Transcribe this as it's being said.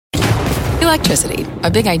Electricity, a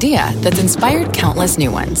big idea that's inspired countless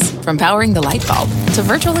new ones. From powering the light bulb to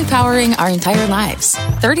virtually powering our entire lives.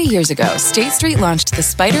 30 years ago, State Street launched the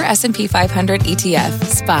Spider S&P 500 ETF,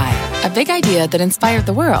 SPY. A big idea that inspired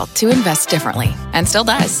the world to invest differently. And still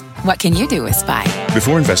does. What can you do with SPY?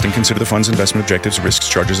 Before investing, consider the fund's investment objectives, risks,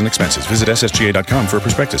 charges, and expenses. Visit ssga.com for a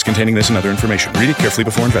prospectus containing this and other information. Read it carefully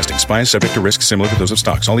before investing. SPY is subject to risks similar to those of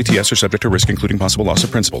stocks. All ETFs are subject to risk, including possible loss of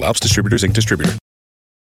principal. Alps Distributors, Inc. Distributor.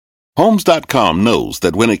 Homes.com knows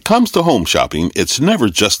that when it comes to home shopping, it's never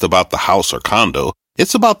just about the house or condo.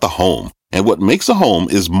 It's about the home. And what makes a home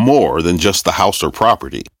is more than just the house or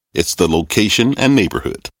property. It's the location and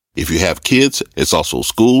neighborhood. If you have kids, it's also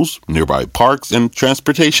schools, nearby parks, and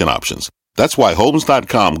transportation options. That's why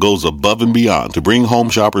Homes.com goes above and beyond to bring home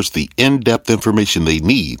shoppers the in-depth information they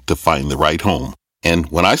need to find the right home. And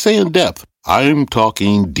when I say in-depth, I'm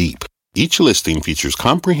talking deep. Each listing features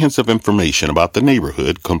comprehensive information about the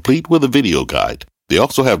neighborhood, complete with a video guide. They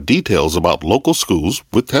also have details about local schools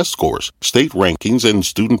with test scores, state rankings, and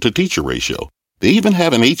student-to-teacher ratio. They even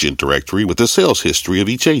have an agent directory with the sales history of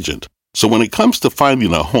each agent. So when it comes to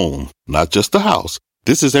finding a home, not just a house,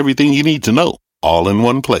 this is everything you need to know, all in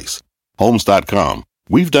one place. Homes.com.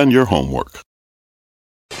 We've done your homework.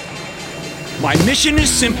 My mission is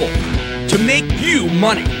simple: to make you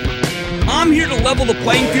money. I'm here to level the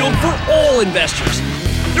playing field for all investors.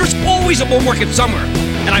 There's always a bull market somewhere,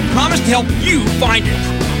 and I promise to help you find it.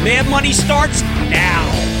 Mad Money starts now.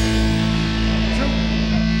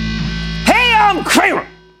 Hey, I'm Cramer.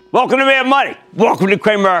 Welcome to Mad Money. Welcome to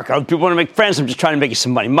Cramer America. Other people want to make friends. I'm just trying to make you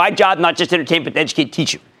some money. My job, not just to entertain, but to educate,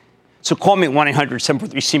 teach you. So call me at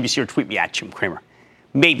 1-800-743-CNBC or tweet me at Jim Cramer.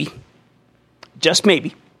 Maybe, just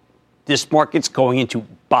maybe, this market's going into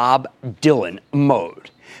Bob Dylan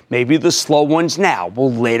mode. Maybe the slow ones now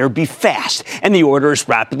will later be fast, and the order is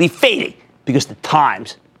rapidly fading because the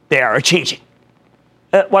times, they are changing.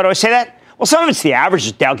 Why do I say that? Well, some of it's the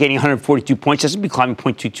average. Dow gaining 142 points, S&P climbing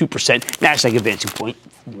 0.22%, Nasdaq advancing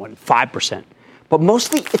 0.15%. But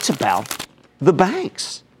mostly it's about the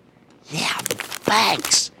banks. Yeah, the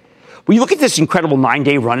banks. When you look at this incredible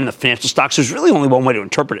 9-day run in the financial stocks, there's really only one way to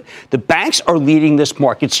interpret it. The banks are leading this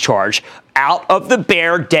market's charge out of the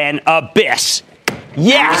bear den abyss.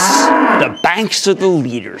 Yes, the banks are the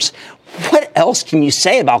leaders. What else can you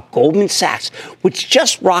say about Goldman Sachs, which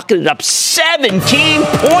just rocketed up 17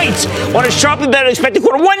 points on a sharply better than expected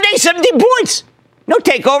quarter? One day, 17 points. No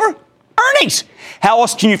takeover. Earnings. How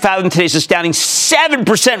else can you fathom today's astounding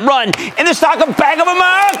 7% run in the stock of Bank of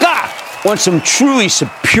America on some truly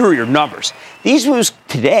superior numbers? These moves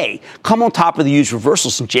today come on top of the huge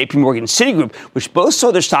reversals in JP Morgan and Citigroup, which both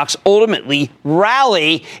saw their stocks ultimately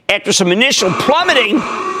rally after some initial plummeting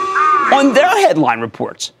on their headline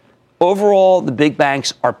reports. Overall, the big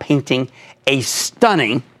banks are painting a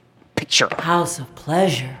stunning picture. House of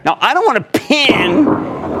pleasure. Now, I don't want to pin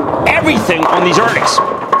everything on these earnings.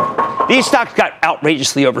 These stocks got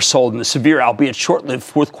outrageously oversold in the severe, albeit short-lived,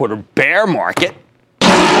 fourth quarter bear market.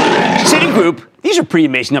 Citigroup, these are pretty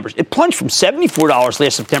amazing numbers. It plunged from $74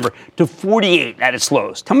 last September to $48 at its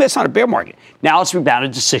lows. Tell me that's not a bear market. Now it's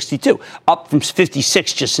rebounded to $62, up from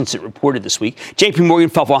 $56 just since it reported this week. JP Morgan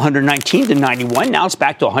fell from $119 to $91. Now it's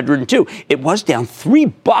back to $102. It was down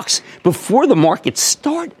 $3 before the market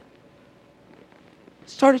started.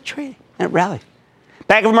 Started trading and it rallied.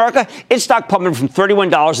 Bank of America, its stock plummeted from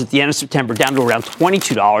 $31 at the end of September down to around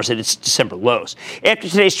 $22 at its December lows. After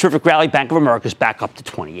today's terrific rally, Bank of America is back up to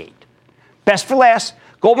 $28. Best for last,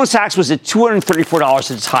 Goldman Sachs was at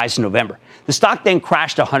 $234 at its highs in November. The stock then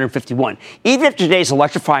crashed to $151. Even after today's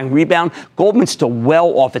electrifying rebound, Goldman's still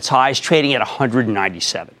well off its highs, trading at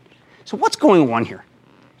 $197. So what's going on here?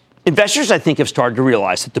 Investors, I think, have started to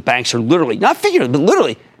realize that the banks are literally, not figuratively, but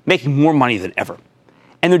literally making more money than ever.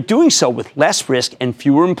 And they're doing so with less risk and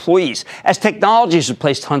fewer employees as technology has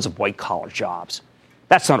replaced tons of white-collar jobs.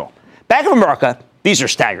 That's not all. Bank of America, these are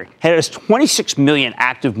staggering, has 26 million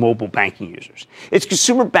active mobile banking users. Its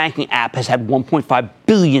consumer banking app has had $1.5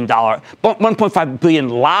 billion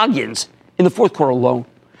logins in the fourth quarter alone.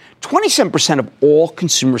 27% of all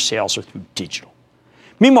consumer sales are through digital.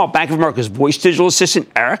 Meanwhile, Bank of America's voice digital assistant,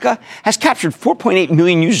 Erica, has captured 4.8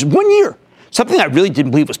 million users in 1 year. Something I really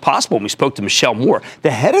didn't believe was possible when we spoke to Michelle Moore,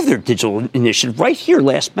 the head of their digital initiative, right here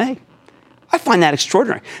last May. I find that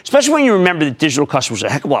extraordinary, especially when you remember that digital customers are a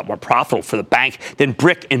heck of a lot more profitable for the bank than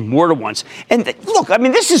brick and mortar ones. And look, I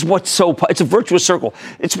mean, this is what's it's a virtuous circle.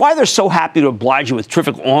 It's why they're so happy to oblige you with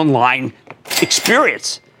terrific online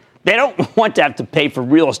experience. They don't want to have to pay for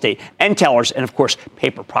real estate and tellers and, of course,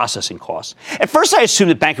 paper processing costs. At first, I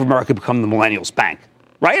assumed that Bank of America would become the millennials' bank,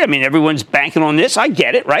 right? I mean, everyone's banking on this. I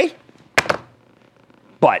get it, right?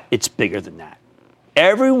 But it's bigger than that.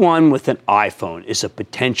 Everyone with an iPhone is a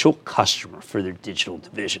potential customer for their digital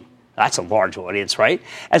division. That's a large audience, right?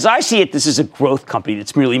 As I see it, this is a growth company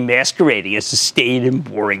that's merely masquerading as a staid and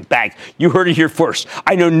boring bank. You heard it here first.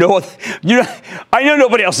 I know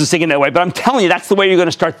nobody else is thinking that way, but I'm telling you, that's the way you're going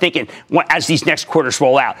to start thinking as these next quarters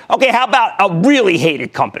roll out. Okay, how about a really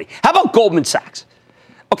hated company? How about Goldman Sachs?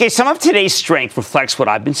 Okay, some of today's strength reflects what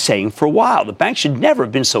I've been saying for a while. The bank should never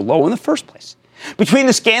have been so low in the first place. Between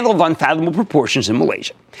the scandal of unfathomable proportions in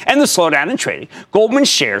Malaysia and the slowdown in trading, Goldman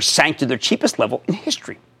shares sank to their cheapest level in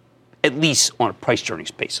history, at least on a price-to-earnings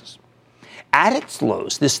basis. At its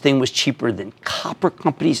lows, this thing was cheaper than copper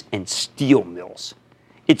companies and steel mills.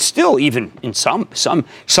 It's still, even in some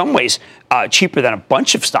ways, cheaper than a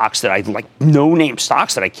bunch of stocks that I like, no-name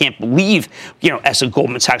stocks that I can't believe, as a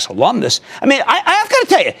Goldman Sachs alumnus. I mean, I've got to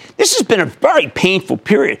tell you, this has been a very painful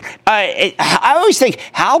period. I always think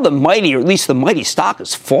how the mighty, or at least the mighty stock,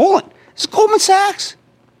 has fallen. It's Goldman Sachs.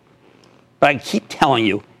 But I keep telling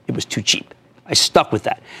you, it was too cheap. I stuck with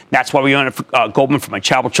that. That's why we own Goldman for my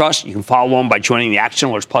charitable trust. You can follow along by joining the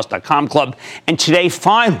ActionAlertsPlus.com club. And today,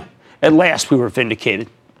 finally, at last, we were vindicated.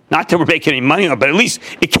 Not that we're making any money on it, but at least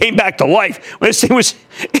it came back to life. When this thing was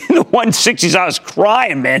in the 160s, I was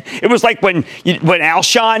crying, man. It was like when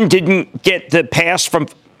Alshon didn't get the pass from...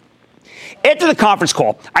 After the conference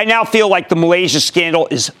call, I now feel like the Malaysia scandal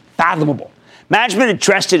is fathomable. Management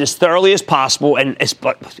addressed it as thoroughly as possible and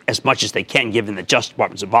as much as they can, given the Justice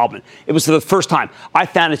Department's involvement. It was for the first time. I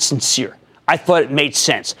found it sincere. I thought it made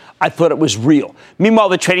sense. I thought it was real. Meanwhile,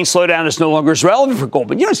 the trading slowdown is no longer as relevant for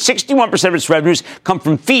Goldman. 61% of its revenues come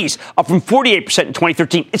from fees, up from 48% in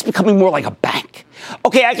 2013. It's becoming more like a bank.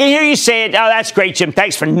 Okay, I can hear you say it. Oh, that's great, Jim.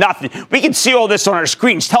 Thanks for nothing. We can see all this on our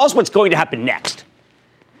screens. Tell us what's going to happen next.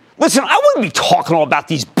 Listen, I wouldn't be talking all about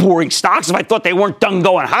these boring stocks if I thought they weren't done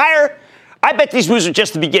going higher. I bet these moves are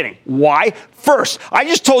just the beginning. Why? First, I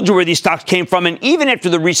just told you where these stocks came from, and even after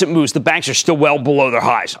the recent moves, the banks are still well below their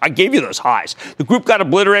highs. I gave you those highs. The group got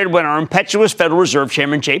obliterated when our impetuous Federal Reserve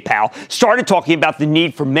Chairman Jay Powell started talking about the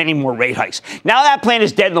need for many more rate hikes. Now that plan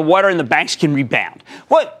is dead in the water, and the banks can rebound.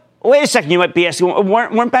 What? Wait a second, you might be asking,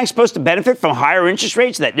 weren't banks supposed to benefit from higher interest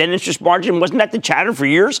rates? That net interest margin, wasn't that the chatter for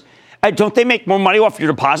years? Don't they make more money off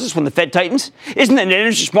your deposits when the Fed tightens? Isn't the net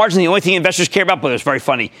interest margin the only thing investors care about? But there's a very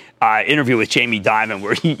funny interview with Jamie Dimon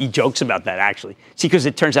where he jokes about that, actually. See, because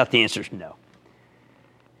it turns out the answer is no.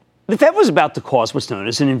 The Fed was about to cause what's known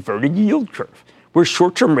as an inverted yield curve, where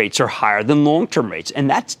short-term rates are higher than long-term rates, and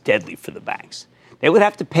that's deadly for the banks. They would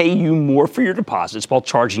have to pay you more for your deposits while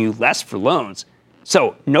charging you less for loans.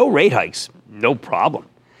 So no rate hikes, no problem.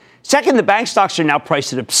 Second, the bank stocks are now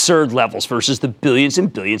priced at absurd levels versus the billions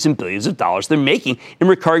and billions and billions of dollars they're making in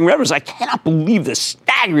recurring revenues. I cannot believe the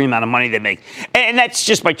staggering amount of money they make. And that's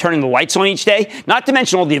just by turning the lights on each day, not to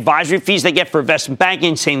mention all the advisory fees they get for investment banking,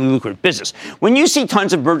 insanely lucrative business. When you see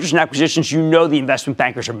tons of mergers and acquisitions, you know the investment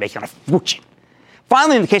bankers are making a fortune.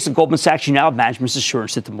 Finally, in the case of Goldman Sachs, you now have management's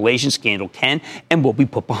assurance that the Malaysian scandal can and will be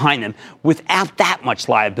put behind them without that much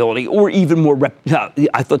liability or even more,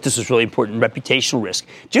 I thought this was really important, reputational risk.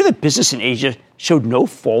 Do you know that business in Asia showed no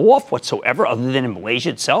fall off whatsoever other than in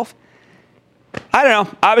Malaysia itself? I don't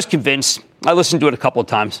know. I was convinced. I listened to it a couple of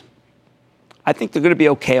times. I think they're going to be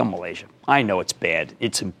okay on Malaysia. I know it's bad.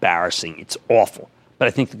 It's embarrassing. It's awful. But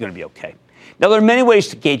I think they're going to be okay. Now, there are many ways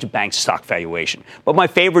to gauge a bank's stock valuation, but my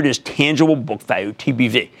favorite is tangible book value,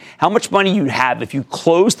 TBV. How much money you'd have if you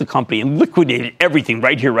closed the company and liquidated everything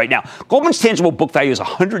right here, right now. Goldman's tangible book value is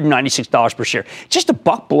 $196 per share, just a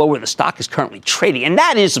buck below where the stock is currently trading, and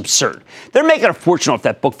that is absurd. They're making a fortune off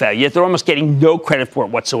that book value, yet they're almost getting no credit for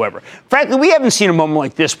it whatsoever. Frankly, we haven't seen a moment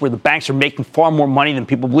like this where the banks are making far more money than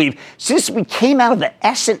people believe since we came out of the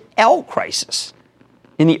S&L crisis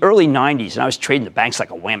in the early 90s, and I was trading the banks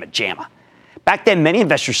like a whamma-jamma. Back then, many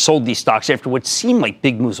investors sold these stocks after what seemed like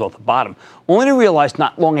big moves off the bottom, only to realize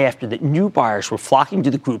not long after that new buyers were flocking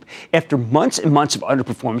to the group after months and months of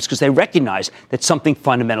underperformance because they recognized that something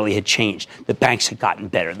fundamentally had changed. The banks had gotten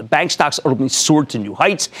better. The bank stocks ultimately soared to new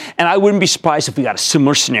heights, and I wouldn't be surprised if we got a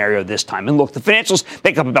similar scenario this time. And look, the financials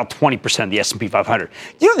make up about 20% of the S&P 500.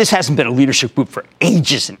 You know, this hasn't been a leadership group for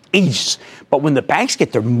ages and ages. But when the banks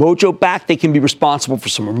get their mojo back, they can be responsible for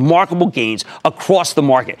some remarkable gains across the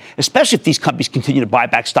market, especially if these companies continue to buy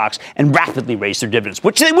back stocks and rapidly raise their dividends,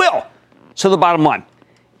 which they will. So the bottom line,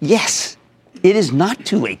 yes, it is not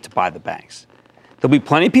too late to buy the banks. There'll be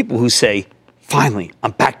plenty of people who say, finally,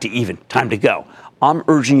 I'm back to even, time to go. I'm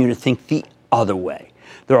urging you to think the other way.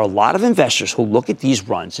 There are a lot of investors who look at these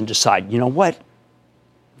runs and decide, you know what?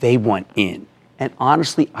 They want in. And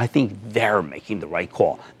honestly, I think they're making the right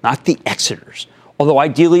call, not the exiters. Although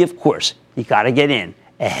ideally, of course, you got to get in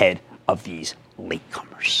ahead of these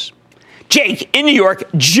latecomers. Jake in New York.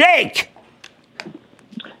 Jake!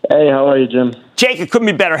 Hey, how are you, Jim? Jake, it couldn't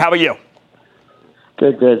be better. How are you?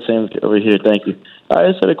 Good. Same over here. Thank you. I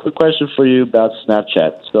just had a quick question for you about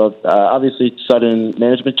Snapchat. So, obviously, sudden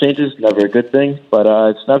management changes, never a good thing, but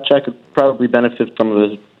Snapchat could probably benefit from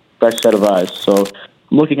a fresh set of eyes. So,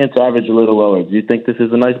 I'm looking into average a little lower. Do you think this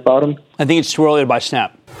is a nice bottom? I think it's too early to buy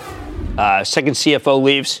Snap. Second CFO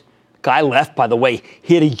leaves. Guy left, by the way.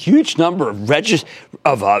 He had a huge number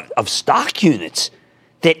of stock units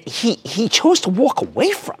that he chose to walk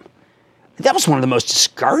away from. That was one of the most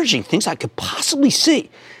discouraging things I could possibly see.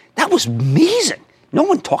 That was amazing. No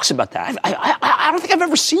one talks about that. I don't think I've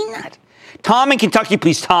ever seen that. Tom in Kentucky,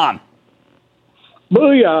 please, Tom.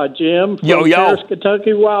 Booyah, Jim. Yo. Paris,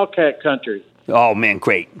 Kentucky, Wildcat Country. Oh, man,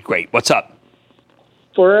 great. What's up?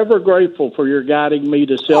 Forever grateful for your guiding me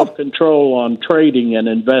to self-control on trading and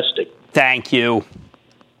investing. Thank you.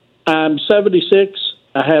 I'm 76.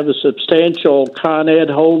 I have a substantial Con Ed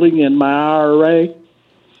holding in my IRA.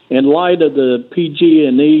 In light of the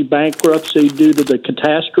PG&E bankruptcy due to the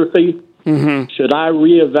catastrophe, should I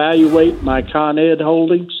reevaluate my Con Ed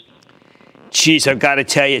holdings? Geez, I've got to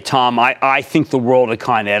tell you, Tom, I think the world of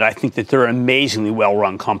Con Ed. I think that they're an amazingly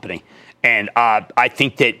well-run company. And I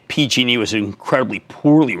think that PG&E was an incredibly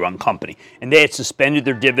poorly run company. And they had suspended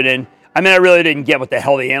their dividend. I mean, I really didn't get what the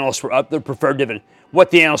hell the analysts were up, their preferred dividend,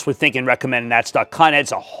 what the analysts were thinking recommending that stock. Con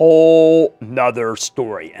Ed's a whole nother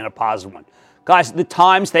story and a positive one. Guys, the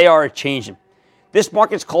times, they are changing. This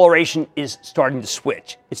market's coloration is starting to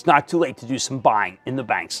switch. It's not too late to do some buying in the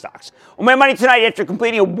bank stocks. On My Money Tonight, after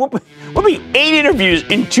completing a whooping 8 interviews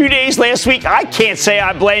in 2 days last week, I can't say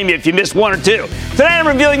I blame you if you missed 1 or 2. Tonight, I'm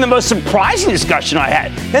revealing the most surprising discussion I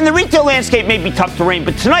had. Then the retail landscape may be tough to reign,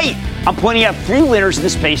 but tonight, I'm pointing out 3 winners in the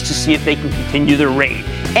space to see if they can continue their reign.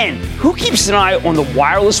 And who keeps an eye on the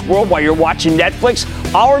wireless world while you're watching Netflix?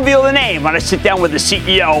 I'll reveal the name when I sit down with the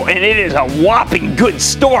CEO, and it is a whopping good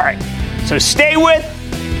story. So stay with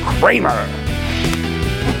Cramer.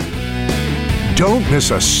 Don't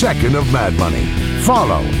miss a second of Mad Money.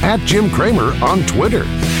 Follow @JimCramer on Twitter.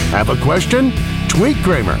 Have a question? Tweet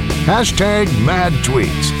Cramer.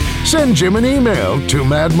 #MadTweets. Send Jim an email to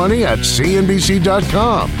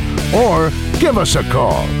madmoney@cnbc.com or give us a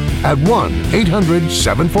call at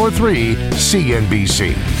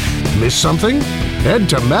 1-800-743-CNBC. Miss something? Head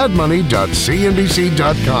to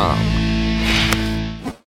madmoney.cnbc.com.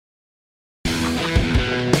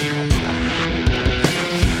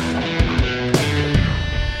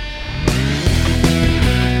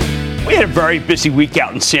 We had a very busy week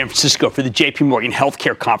out in San Francisco for the JP Morgan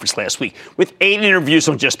Healthcare Conference last week, with 8 interviews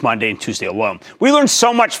on just Monday and Tuesday alone. We learned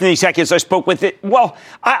so much from the executives I spoke with.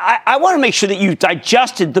 I want to make sure that you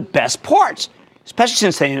digested the best parts, especially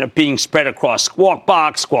since they ended up being spread across Squawk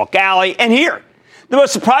Box, Squawk Alley, and here. The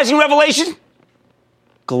most surprising revelation?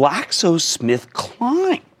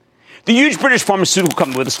 GlaxoSmithKline. The huge British pharmaceutical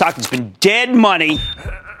company with a stock that's been dead money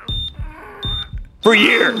for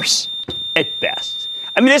years, at best.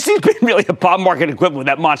 I mean, this thing's been really a bond market equivalent with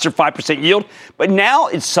that monster 5% yield, but now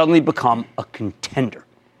it's suddenly become a contender.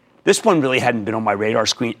 This one really hadn't been on my radar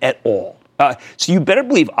screen at all. So you better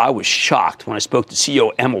believe I was shocked when I spoke to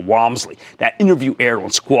CEO Emma Walmsley. That interview aired on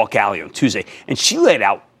Squawk Alley on Tuesday, and she laid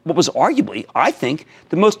out what was arguably, I think,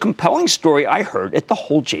 the most compelling story I heard at the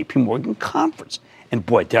whole JP Morgan conference. And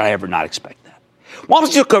boy, did I ever not expect that.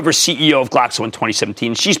 Walmsley took over as CEO of Glaxo in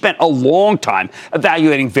 2017. She spent a long time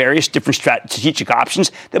evaluating various different strategic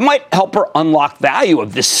options that might help her unlock value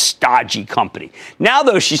of this stodgy company. Now,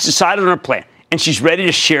 though, she's decided on her plan, and she's ready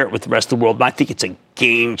to share it with the rest of the world, and I think it's a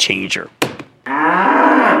game changer.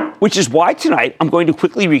 Which is why tonight I'm going to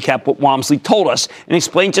quickly recap what Walmsley told us and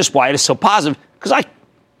explain just why it is so positive, because I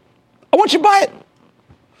want you to buy it.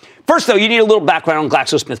 First, though, you need a little background on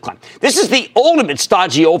GlaxoSmithKline. This is the ultimate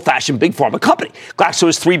stodgy, old-fashioned big pharma company. Glaxo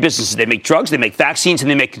has 3 businesses. They make drugs, they make vaccines, and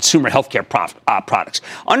they make consumer healthcare products.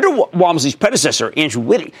 Under Walmsley's predecessor, Andrew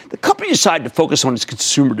Whitty, the company decided to focus on its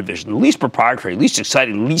consumer division, the least proprietary, least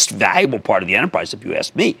exciting, least valuable part of the enterprise, if you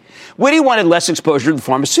ask me. Whitty wanted less exposure to the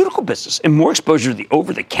pharmaceutical business and more exposure to the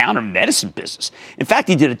over-the-counter medicine business. In fact,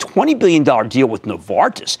 he did a $20 billion deal with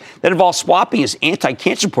Novartis that involved swapping his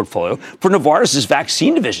anti-cancer portfolio for Novartis'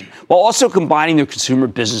 vaccine division, while also combining their consumer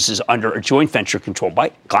businesses under a joint venture controlled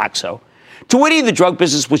by Glaxo. To Whitty, the drug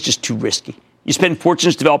business was just too risky. You spend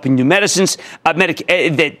fortunes developing new medicines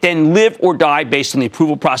that then live or die based on the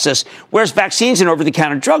approval process, whereas vaccines and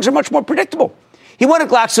over-the-counter drugs are much more predictable. He wanted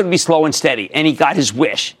Glaxo to be slow and steady, and he got his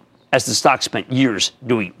wish, as the stock spent years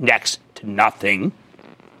doing next to nothing.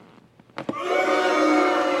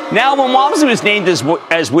 Now, when Walmsley was named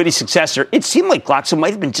as Witty's successor, it seemed like Glaxo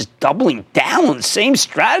might have been just doubling down on the same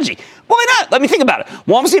strategy. Why not? Let me think about it.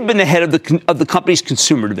 Walmsley had been the head of the company's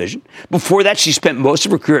consumer division. Before that, she spent most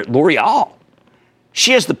of her career at L'Oreal.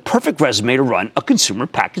 She has the perfect resume to run a consumer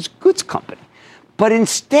packaged goods company. But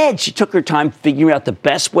instead, she took her time figuring out the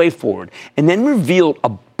best way forward and then revealed a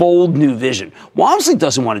bold new vision. Walmsley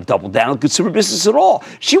doesn't want to double down on the consumer business at all.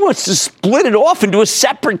 She wants to split it off into a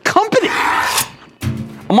separate company.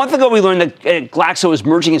 A month ago, we learned that Glaxo is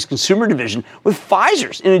merging its consumer division with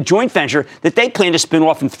Pfizer's in a joint venture that they plan to spin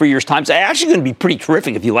off in 3 years' time. It's actually going to be pretty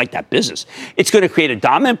terrific if you like that business. It's going to create a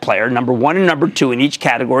dominant player, number 1 and number 2 in each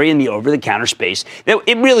category in the over-the-counter space.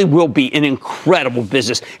 It really will be an incredible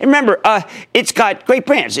business. And remember, it's got great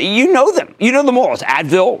brands. You know them. You know them all. It's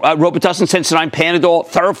Advil, Robitussin, Sensodyne, Panadol,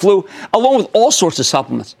 Theraflu, along with all sorts of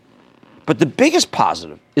supplements. But the biggest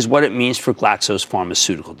positive is what it means for Glaxo's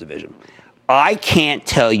pharmaceutical division. I can't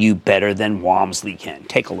tell you better than Walmsley can.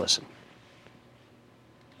 Take a listen.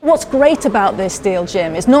 What's great about this deal,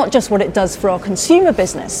 Jim, is not just what it does for our consumer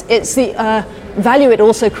business. It's the value it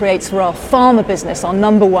also creates for our pharma business, our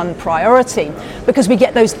number one priority, because we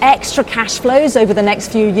get those extra cash flows over the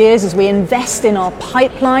next few years as we invest in our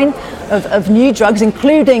pipeline of new drugs,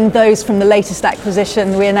 including those from the latest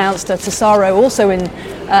acquisition we announced at Tesaro also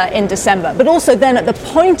in December. But also then at the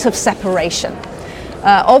point of separation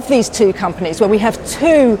of these two companies, where we have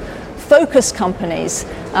two focus companies,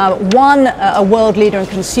 one a world leader in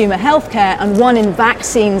consumer healthcare and one in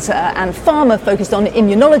vaccines and pharma focused on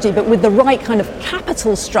immunology, but with the right kind of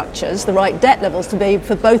capital structures, the right debt levels to be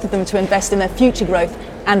for both of them to invest in their future growth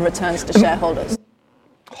and returns to shareholders.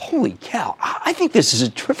 Holy cow. I think this is a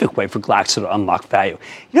terrific way for Glaxo to unlock value.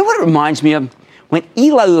 You know what it reminds me of? When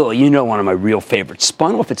Eli Lilly, you know, one of my real favorites,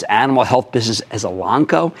 spun off its animal health business as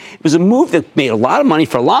Elanco. It was a move that made a lot of money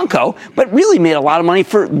for Elanco, but really made a lot of money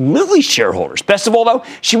for Lilly shareholders. Best of all, though,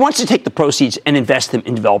 she wants to take the proceeds and invest them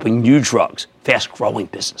in developing new drugs, fast-growing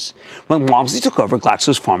business. When Walmsley took over,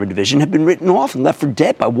 Glaxo's pharma division had been written off and left for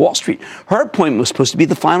dead by Wall Street. Her appointment was supposed to be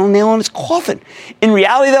the final nail in its coffin. In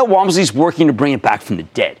reality, though, Walmsley's working to bring it back from the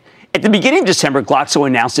dead. At the beginning of December, Glaxo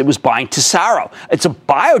announced it was buying Tesaro. It's a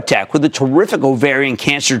biotech with a terrific ovarian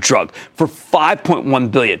cancer drug for $5.1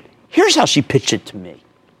 billion. Here's how she pitched it to me.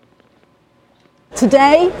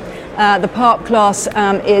 Today, the PARP class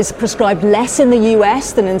is prescribed less in the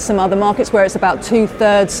US than in some other markets, where it's about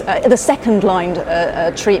 2/3 the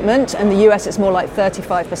second-line treatment. In the US, it's more like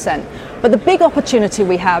 35%. But the big opportunity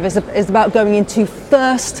we have is about going into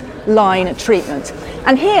first-line treatment.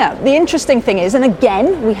 And here, the interesting thing is, and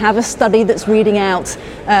again, we have a study that's reading out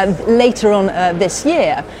later on this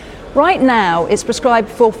year. Right now, it's prescribed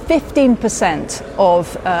for 15%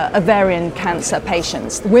 of ovarian cancer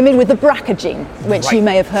patients, women with the BRCA gene, which you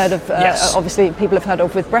may have heard of, yes. Obviously people have heard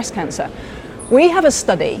of with breast cancer. We have a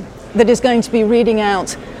study that is going to be reading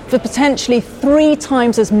out for potentially 3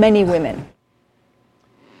 times as many women.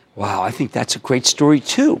 Wow, I think that's a great story,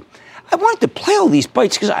 too. I wanted to play all these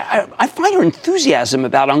bites because I find her enthusiasm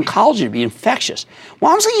about oncology to be infectious.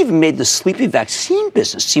 Walmsley even made the sleepy vaccine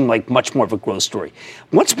business seem like much more of a growth story.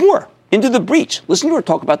 What's more, into the breach. Listen to her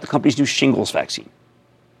talk about the company's new shingles vaccine.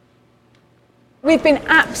 We've been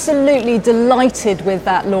absolutely delighted with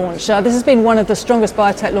that launch. This has been one of the strongest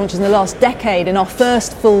biotech launches in the last decade. In our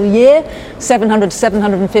first full year, 700 to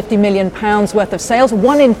 750 million pounds worth of sales.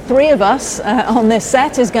 1 in 3 of us on this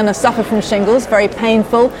set is going to suffer from shingles, very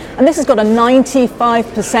painful. And this has got a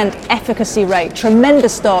 95% efficacy rate.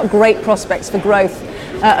 Tremendous start, great prospects for growth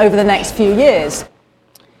over the next few years.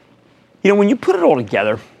 You know, when you put it all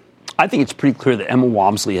together, I think it's pretty clear that Emma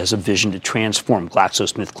Walmsley has a vision to transform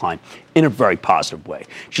GlaxoSmithKline in a very positive way.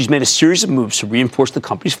 She's made a series of moves to reinforce the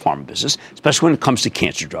company's pharma business, especially when it comes to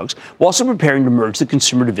cancer drugs, while also preparing to merge the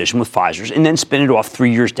consumer division with Pfizer's and then spin it off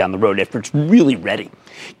 3 years down the road after it's really ready.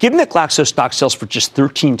 Given that Glaxo stock sells for just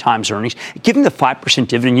 13 times earnings, given the 5%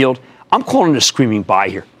 dividend yield, I'm calling it a screaming buy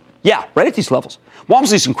here. Yeah, right at these levels.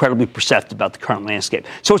 Walmsley's incredibly perceptive about the current landscape,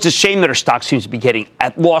 so it's a shame that her stock seems to be getting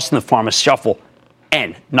lost in the pharma shuffle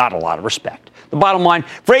and not a lot of respect. The bottom line,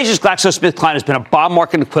 for ages, GlaxoSmithKline has been a bond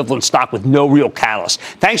market equivalent stock with no real catalyst.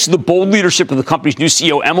 Thanks to the bold leadership of the company's new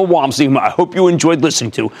CEO, Emma Walmsley, whom I hope you enjoyed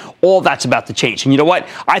listening to, all that's about to change. And you know what?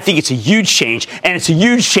 I think it's a huge change, and it's a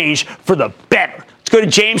huge change for the better. Let's go to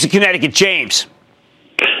James in Connecticut. James.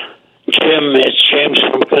 Jim, it's James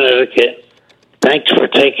from Connecticut. Thanks for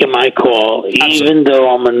taking my call, Absolutely. Even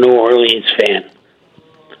though I'm a New Orleans fan.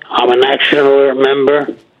 I'm an Action Alert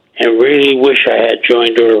member and really wish I had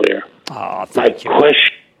joined earlier. Oh, thank you. My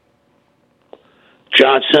question,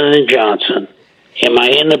 Johnson & Johnson, am I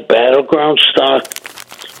in a battleground stock?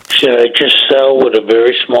 Should I just sell with a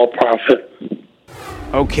very small profit?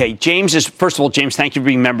 Okay, first of all, James, thank you for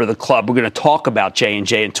being a member of the club. We're going to talk about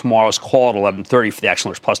J&J in tomorrow's call at 11:30 for the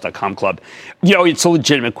ActionAlertsPlus.com club. It's a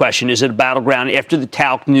legitimate question. Is it a battleground? After the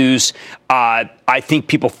talc news, I think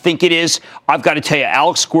people think it is. I've got to tell you,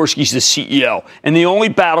 Alex Gorski's the CEO, and the only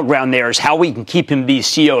battleground there is how we can keep him the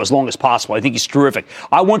CEO as long as possible. I think he's terrific.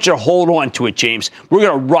 I want you to hold on to it, James. We're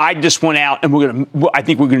going to ride this one out, and I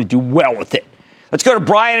think we're going to do well with it. Let's go to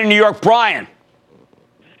Brian in New York. Brian.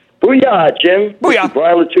 Booyah, Jim. Booyah.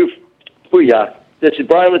 This is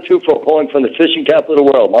Brian Latufo calling from the fishing capital of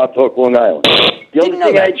the world, Montauk, Long Island. The only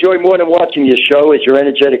thing I enjoy more than watching your show is your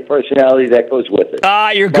energetic personality that goes with it.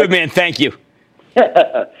 You're a good man. Thank you.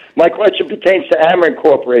 My question pertains to Ameren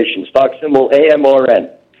Corporation, stock symbol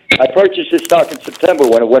AMRN. I purchased this stock in September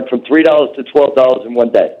when it went from $3 to $12 in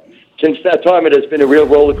one day. Since that time, it has been a real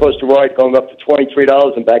roller coaster ride, going up to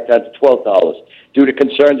 $23 and back down to $12 due to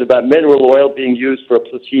concerns about mineral oil being used for a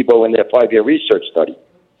placebo in their 5-year research study.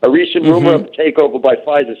 A recent rumor of a takeover by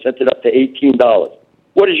Pfizer sent it up to $18.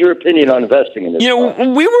 What is your opinion on investing in this?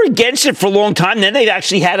 We were against it for a long time. Then they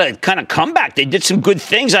actually had a kind of comeback. They did some good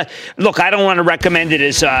things. Look, I don't want to recommend it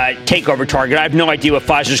as a takeover target. I have no idea what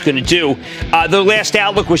Pfizer's going to do. The last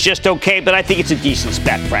outlook was just okay, but I think it's a decent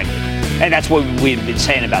spec, frankly. And that's what we've been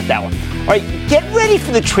saying about that one. All right, get ready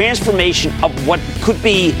for the transformation of what could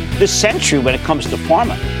be the century when it comes to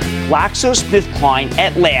pharma. GlaxoSmithKline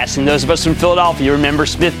at last, and those of us from Philadelphia remember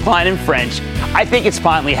SmithKline and French. I think it's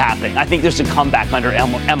finally happening. I think there's a comeback under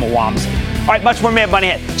Emma Walmsley. All right, much more Mad Money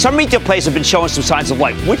ahead. Some retail plays have been showing some signs of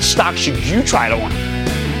life. Which stock should you try to own?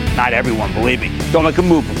 Not everyone, believe me. Don't make a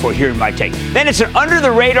move before hearing my take. Then it's an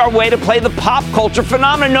under-the-radar way to play the pop culture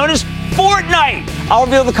phenomenon known as Fortnite. I'll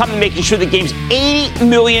reveal the company making sure the game's 80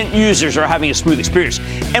 million users are having a smooth experience.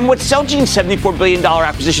 And what Celgene's $74 billion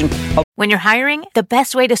acquisition of... When you're hiring, the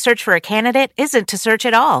best way to search for a candidate isn't to search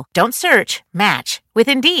at all. Don't search, match with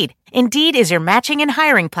Indeed. Indeed is your matching and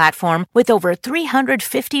hiring platform with over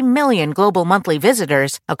 350 million global monthly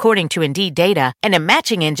visitors, according to Indeed data, and a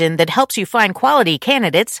matching engine that helps you find quality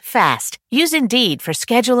candidates fast. Use Indeed for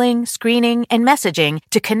scheduling, screening, and messaging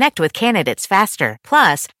to connect with candidates faster.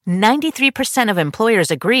 Plus, 93% of employers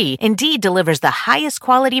agree Indeed delivers the highest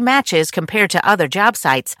quality matches compared to other job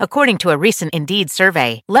sites, according to a recent Indeed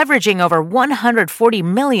survey. Leveraging over 140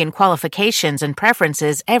 million qualifications and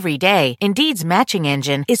preferences every day, Indeed's matching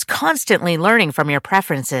engine is constantly learning from your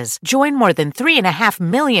preferences. Join more than 3.5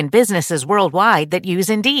 million businesses worldwide that use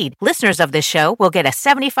Indeed. Listeners of this show will get a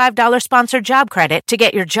 $75 sponsored job credit to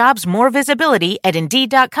get your jobs more visibility at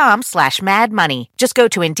Indeed.com/madmoney. Just go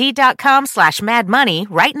to Indeed.com/madmoney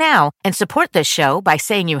right now and support this show by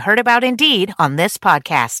saying you heard about Indeed on this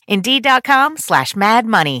podcast.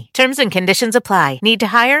 Indeed.com/madmoney. Terms and conditions apply. Need to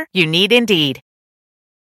hire? You need Indeed.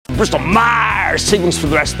 Bristol Myers signals for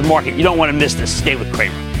the rest of the market. You don't want to miss this. Stay with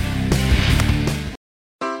Cramer.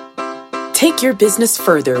 Take your business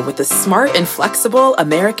further with the smart and flexible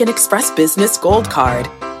American Express Business Gold Card.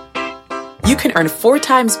 You can earn 4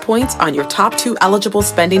 times points on your top 2 eligible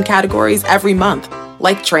spending categories every month,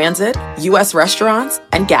 like transit, U.S. restaurants,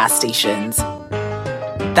 and gas stations.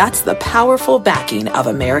 That's the powerful backing of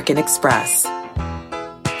American Express.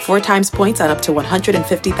 4 times points on up to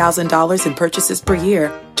 $150,000 in purchases per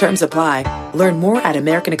year. Terms apply. Learn more at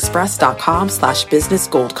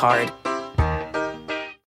americanexpress.com/businessgoldcard.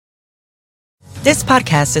 This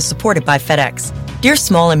podcast is supported by FedEx. Dear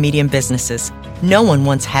small and medium businesses, no one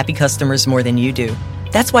wants happy customers more than you do.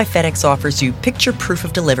 That's why FedEx offers you picture proof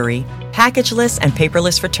of delivery, packageless and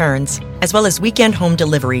paperless returns, as well as weekend home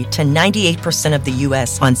delivery to 98% of the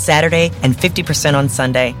U.S. on Saturday and 50% on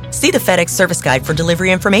Sunday. See the FedEx service guide for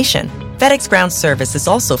delivery information. FedEx Ground service is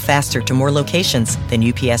also faster to more locations than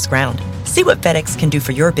UPS Ground. See what FedEx can do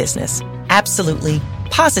for your business. Absolutely,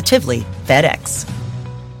 positively FedEx.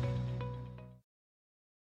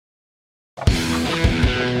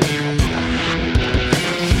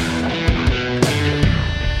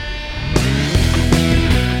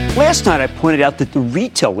 Last night, I pointed out that the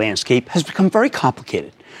retail landscape has become very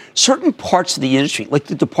complicated. Certain parts of the industry, like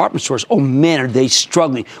the department stores, oh man, are they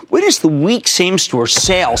struggling. What is the weak same-store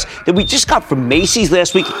sales that we just got from Macy's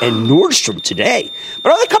last week and Nordstrom today?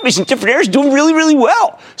 But other companies in different areas doing really, really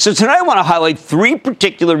well. So tonight I want to highlight 3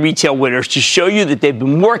 particular retail winners to show you that they've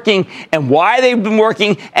been working and why they've been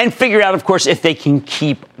working and figure out, of course, if they can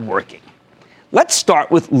keep working. Let's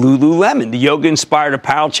start with Lululemon, the yoga-inspired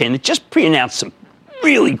apparel chain that just pre-announced some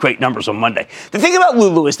really great numbers on Monday. The thing about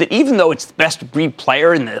Lulu is that even though it's the best breed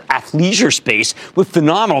player in the athleisure space with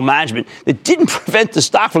phenomenal management, that didn't prevent the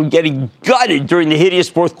stock from getting gutted during the hideous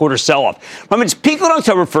fourth quarter sell-off. From its peak on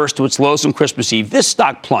October 1st to its lowest on Christmas Eve, this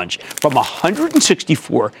stock plunged from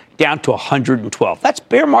 164 down to 112. That's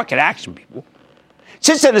bear market action, people.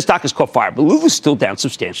 Since then, the stock has caught fire, but Lulu's still down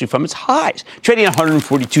substantially from its highs, trading at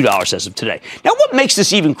 $142 as of today. Now, what makes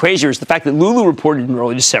this even crazier is the fact that Lulu reported in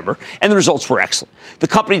early December, and the results were excellent. The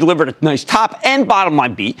company delivered a nice top and bottom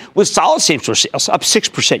line beat with solid same-store sales up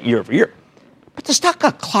 6% year over year. But the stock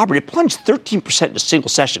got clobbered. It plunged 13% in a single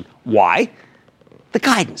session. Why? The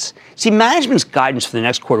guidance. See, management's guidance for the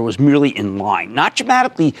next quarter was merely in line, not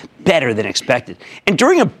dramatically better than expected. And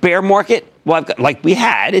during a bear market, like we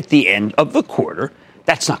had at the end of the quarter,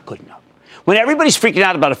 that's not good enough. When everybody's freaking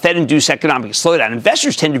out about a Fed-induced economic slowdown,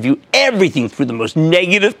 investors tend to view everything through the most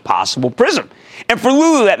negative possible prism. And for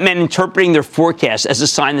Lulu, that meant interpreting their forecast as a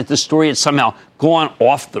sign that the story had somehow gone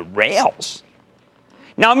off the rails.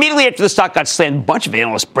 Now, immediately after the stock got slammed, a bunch of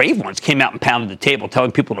analysts, brave ones, came out and pounded the table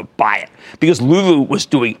telling people to buy it because Lulu was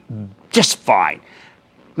doing just fine.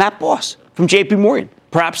 Matt Boss from J.P. Morgan,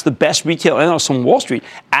 perhaps the best retail analyst on Wall Street,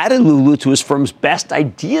 added Lulu to his firm's best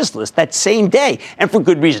ideas list that same day, and for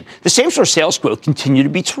good reason. The same-store sales growth continued to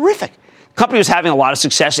be terrific. The company was having a lot of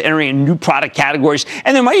success entering in new product categories,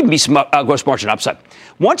 and there might even be some gross margin upside.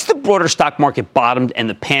 Once the broader stock market bottomed and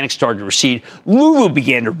the panic started to recede, Lulu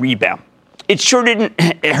began to rebound. It sure didn't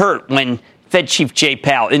hurt when Fed Chief Jay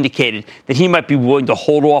Powell indicated that he might be willing to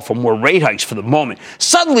hold off on more rate hikes for the moment.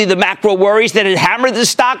 Suddenly, the macro worries that had hammered the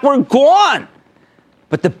stock were gone.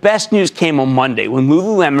 But the best news came on Monday when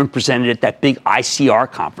Lululemon presented at that big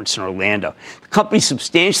ICR conference in Orlando. The company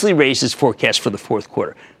substantially raised its forecast for the fourth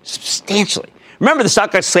quarter. Substantially. Remember, the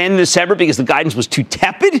stock got slammed in December because the guidance was too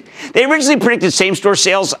tepid? They originally predicted same-store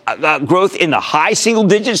sales growth in the high single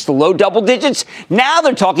digits to low double digits. Now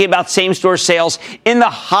they're talking about same-store sales in the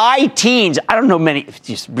high teens. I don't know many.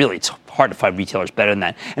 It's hard to find retailers better than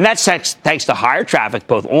that. And that's thanks to higher traffic,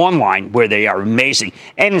 both online, where they are amazing,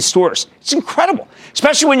 and in stores. It's incredible,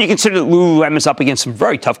 especially when you consider that Lululemon's up against some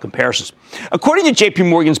very tough comparisons. According to J.P.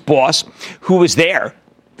 Morgan's boss, who was there,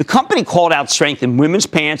 the company called out strength in women's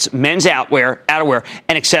pants, men's outerwear,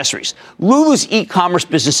 and accessories. Lulu's e-commerce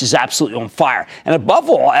business is absolutely on fire. And above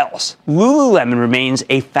all else, Lululemon remains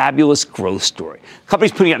a fabulous growth story. The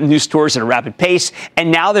company's putting up new stores at a rapid pace,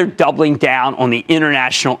 and now they're doubling down on the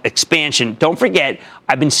international expansion. Don't forget,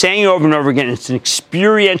 I've been saying it over and over again, it's an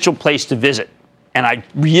experiential place to visit. And I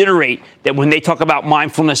reiterate that when they talk about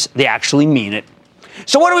mindfulness, they actually mean it.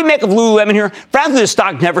 So what do we make of Lululemon here? Frankly, the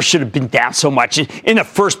stock never should have been down so much in the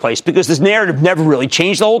first place because this narrative never really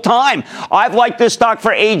changed the whole time. I've liked this stock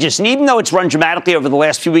for ages, and even though it's run dramatically over the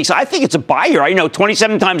last few weeks, I think it's a buy here. I know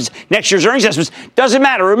 27 times next year's earnings estimates. Doesn't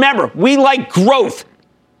matter. Remember, we like growth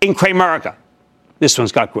in Cramerica. This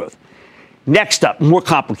one's got growth. Next up, more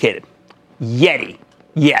complicated, Yeti.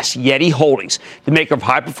 Yes, Yeti Holdings, the maker of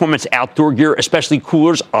high-performance outdoor gear, especially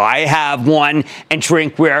coolers. I have one. And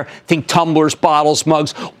drinkware. Think tumblers, bottles,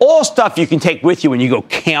 mugs, all stuff you can take with you when you go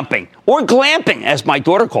camping or glamping, as my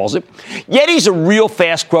daughter calls it. Yeti's a real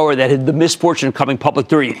fast grower that had the misfortune of coming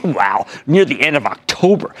public near the end of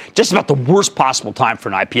October. Just about the worst possible time for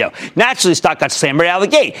an IPO. Naturally, the stock got slammed right out of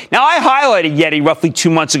the gate. Now, I highlighted Yeti roughly 2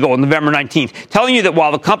 months ago on November 19th, telling you that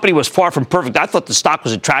while the company was far from perfect, I thought the stock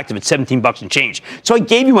was attractive at $17 and change. So I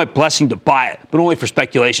gave you my blessing to buy it, but only for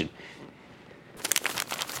speculation.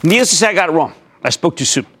 Needless to say, I got it wrong. I spoke too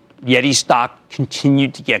soon. Yeti stock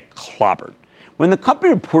continued to get clobbered. When the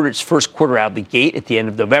company reported its first quarter out of the gate at the end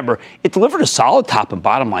of November, it delivered a solid top and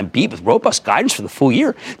bottom line beat with robust guidance for the full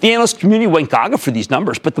year. The analyst community went gaga for these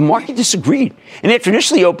numbers, but the market disagreed. And after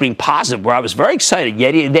initially opening positive, where I was very excited,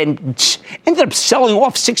 Yeti then ended up selling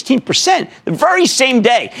off 16% the very same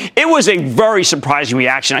day. It was a very surprising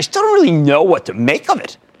reaction. I still don't really know what to make of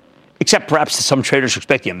it. Except perhaps that some traders were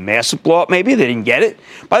expecting a massive blow-up, maybe. They didn't get it.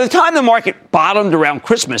 By the time the market bottomed around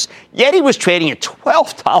Christmas, Yeti was trading at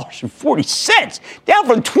 $12.40, down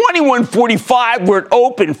from $21.45 where it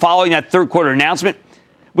opened following that third quarter announcement,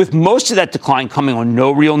 with most of that decline coming on no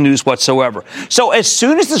real news whatsoever. So as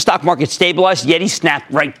soon as the stock market stabilized, Yeti snapped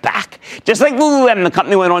right back. Just like Lululemon, the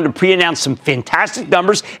company went on to pre-announce some fantastic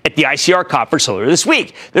numbers at the ICR conference earlier this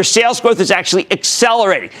week. Their sales growth is actually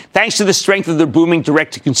accelerating, thanks to the strength of their booming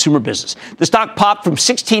direct-to-consumer business. The stock popped from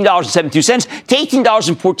 $16.72 to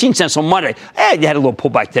 $18.14 on Monday. They had a little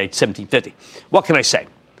pullback today to $17.50. What can I say?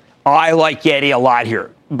 I like Yeti a lot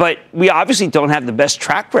here, but we obviously don't have the best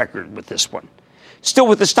track record with this one. Still,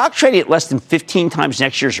 with the stock trading at less than 15 times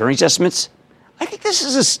next year's earnings estimates, I think this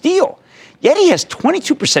is a steal. Yeti has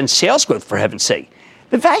 22% sales growth, for heaven's sake.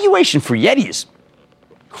 The valuation for Yeti is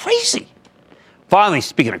crazy. Finally,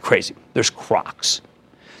 speaking of crazy, there's Crocs.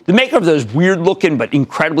 The maker of those weird-looking but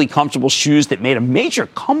incredibly comfortable shoes that made a major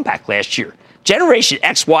comeback last year. Generation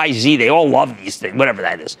XYZ, they all love these things, whatever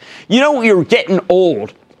that is. You know, you're getting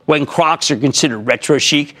old when Crocs are considered retro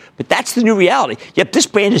chic, but that's the new reality. Yet this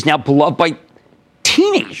brand is now beloved by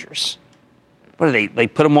teenagers. What do they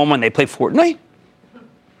put them on when they play Fortnite?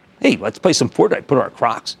 Hey, let's play some Fortnite, put on our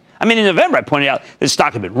Crocs. I mean, in November, I pointed out that the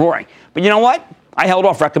stock had been roaring. But you know what? I held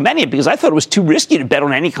off recommending it because I thought it was too risky to bet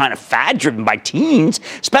on any kind of fad driven by teens,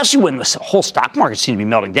 especially when the whole stock market seemed to be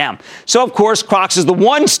melting down. So, of course, Crocs is the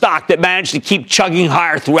one stock that managed to keep chugging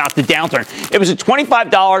higher throughout the downturn. It was at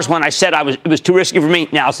 $25 when I said it was too risky for me.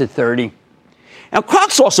 Now it's at $30. Now,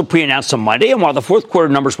 Crocs also pre-announced on Monday, and while the fourth quarter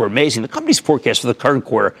numbers were amazing, the company's forecast for the current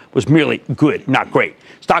quarter was merely good, not great.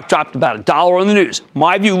 Stock dropped about $1 on the news.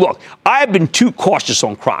 My view, look, I have been too cautious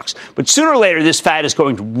on Crocs, but sooner or later, this fad is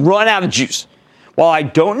going to run out of juice. While I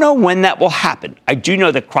don't know when that will happen, I do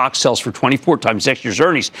know that Crocs sells for 24 times next year's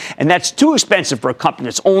earnings, and that's too expensive for a company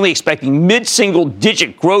that's only expecting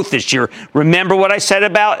mid-single-digit growth this year. Remember what I said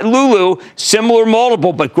about Lulu? Similar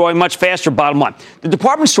multiple, but growing much faster, bottom line. The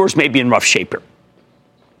department stores may be in rough shape here.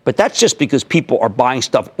 But that's just because people are buying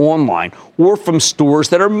stuff online or from stores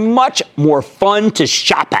that are much more fun to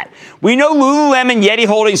shop at. We know Lululemon, Yeti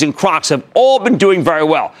Holdings, and Crocs have all been doing very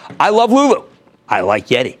well. I love Lulu. I like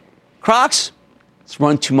Yeti. Crocs, it's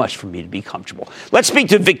run too much for me to be comfortable. Let's speak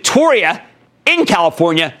to Victoria in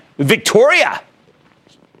California. Victoria.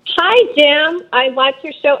 Hi, Jim. I watch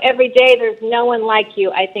your show every day. There's no one like you.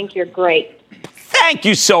 I think you're great. Thank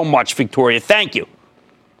you so much, Victoria. Thank you.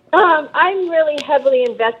 I'm really heavily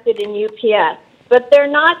invested in UPS, but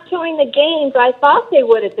they're not showing the gains I thought they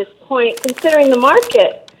would at this point, considering the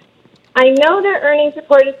market. I know their earnings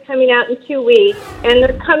report is coming out in 2 weeks, and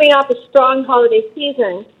they're coming off a strong holiday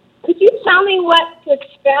season. Could you tell me what to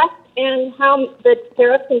expect and how the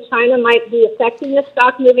tariffs in China might be affecting the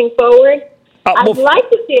stock moving forward? I'd like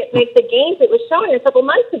to see it make the gains it was showing a couple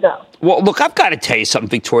months ago. Well, look, I've got to tell you something,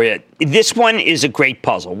 Victoria. This one is a great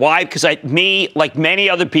puzzle. Why? Because me, like many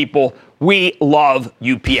other people, we love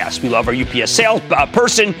UPS. We love our UPS sales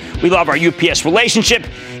person. We love our UPS relationship.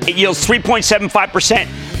 It yields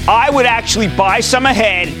 3.75%. I would actually buy some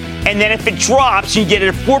ahead, and then if it drops, you get it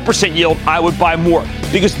at 4% yield, I would buy more.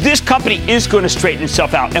 Because this company is going to straighten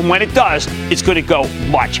itself out, and when it does, it's going to go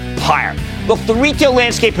much higher. Look, the retail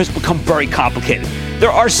landscape has become very complicated. There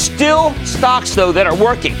are still stocks, though, that are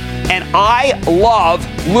working. And I love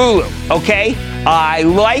Lulu, okay? I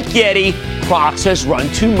like Yeti. Crocs has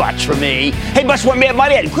run too much for me. Hey, much more Mad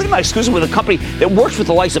Money, including my exclusive with a company that works with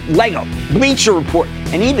the likes of Lego, Bleacher Report,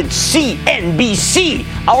 and even CNBC.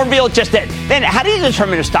 I'll reveal it just then. Then, how do you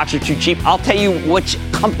determine if stocks are too cheap? I'll tell you which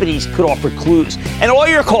companies could offer clues. And all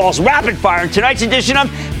your calls rapid fire in tonight's edition of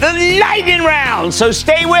the Lightning Round. So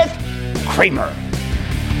stay with Cramer.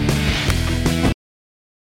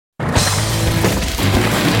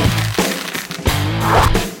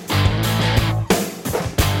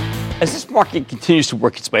 As this market continues to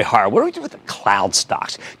work its way higher, what do we do with the cloud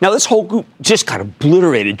stocks? Now, this whole group just got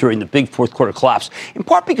obliterated during the big fourth quarter collapse, in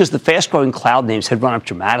part because the fast-growing cloud names had run up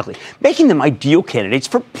dramatically, making them ideal candidates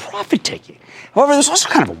for profit-taking. However, there's also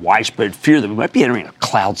kind of a widespread fear that we might be entering a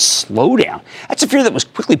cloud slowdown. That's a fear that was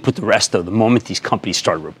quickly put to rest, though, the moment these companies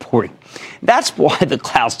started reporting. That's why the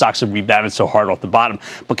cloud stocks have rebounded so hard off the bottom.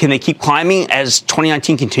 But can they keep climbing as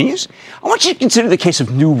 2019 continues? I want you to consider the case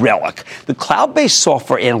of New Relic. The cloud-based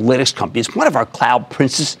software analytics company is one of our cloud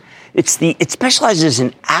princes. It specializes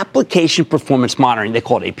in application performance monitoring. They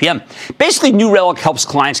call it APM. Basically, New Relic helps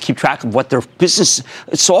clients keep track of what their business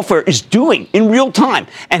software is doing in real time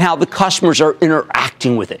and how the customers are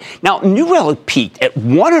interacting with it. Now, New Relic peaked at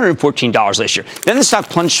 $114 last year. Then the stock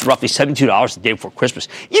plunged to roughly $72 the day before Christmas.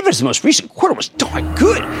 Even as the most recent quarter was darn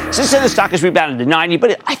good. Since then, the stock has rebounded to $90,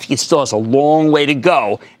 but I think it still has a long way to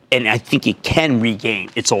go. And I think it can regain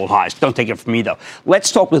its old highs. Don't take it from me, though.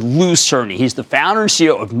 Let's talk with Lou Cerny. He's the founder and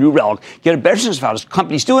CEO of New Relic. Get a better sense of how his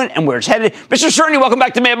company's doing and where it's headed. Mr. Cerny, welcome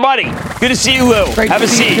back to Mad Money. Good to see you, Lou. Great Have to a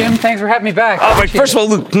see seat. you, Jim. Thanks for having me back. First of all,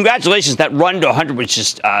 Lou, congratulations. That run to 100 was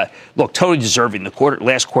just, totally deserving. The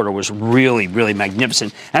last quarter was really, really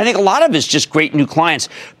magnificent. And I think a lot of it is just great new clients.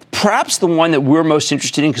 Perhaps the one that we're most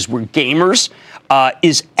interested in, because we're gamers,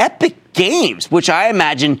 is Epic Games, which I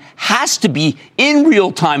imagine has to be in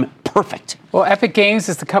real time perfect. Well, Epic Games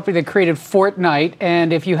is the company that created Fortnite,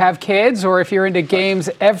 and if you have kids or if you're into games,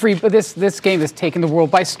 this game has taken the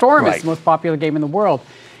world by storm. Right. It's the most popular game in the world.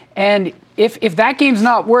 And if that game's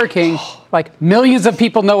not working, like millions of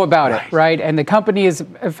people know about it, right? And the company is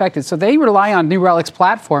affected. So they rely on New Relic's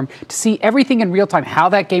platform to see everything in real time, how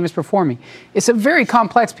that game is performing. It's a very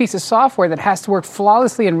complex piece of software that has to work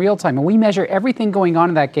flawlessly in real time. And we measure everything going on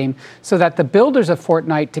in that game so that the builders of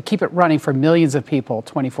Fortnite to keep it running for millions of people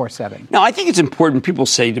 24/7. Now, I think it's important. People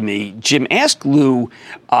say to me, Jim, ask Lou,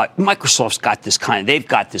 Microsoft's got they've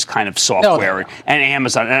got this kind of software, and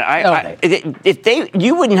Amazon. And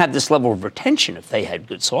you wouldn't have this level of retention if they had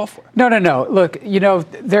good software. No. Look,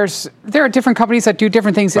 there are different companies that do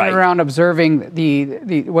different things in and around observing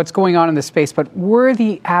the what's going on in the space, but we're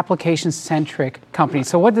the application-centric company.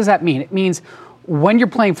 So what does that mean? It means when you're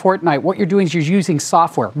playing Fortnite, what you're doing is you're using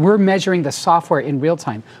software. We're measuring the software in real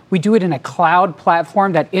time. We do it in a cloud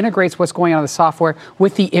platform that integrates what's going on in the software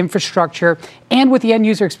with the infrastructure and with the end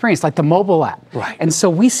user experience, like the mobile app. Right. And so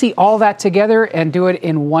we see all that together and do it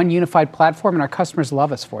in one unified platform, and our customers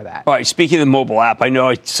love us for that. All right, speaking of the mobile app, I know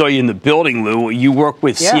I saw you in the building, Lou. You work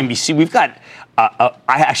with CNBC. We've got I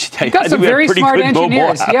actually tell you, got some very smart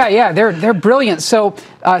engineers. Yeah, they're brilliant. So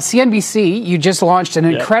CNBC, you just launched an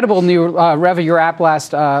incredible new Review app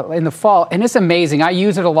last in the fall, and it's amazing. I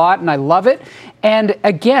use it a lot, and I love it. And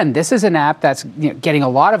again, this is an app that's getting a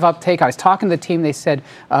lot of uptake. I was talking to the team; they said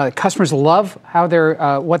customers love how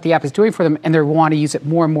what the app is doing for them, and they want to use it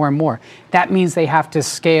more and more and more. That means they have to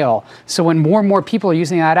scale. So when more and more people are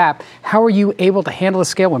using that app, how are you able to handle the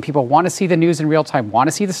scale when people want to see the news in real time, want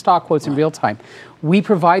to see the stock quotes in real time? We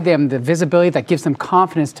provide them the visibility that gives them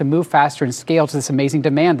confidence to move faster and scale to this amazing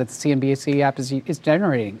demand that the CNBC app is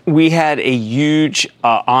generating. We had a huge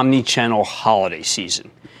omni-channel holiday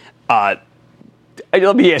season.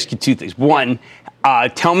 Let me ask you two things. One,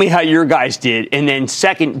 tell me how your guys did. And then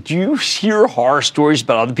second, do you hear horror stories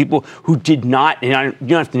about other people who did not, and you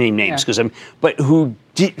don't have to name names, but who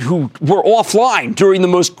were offline during the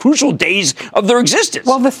most crucial days of their existence?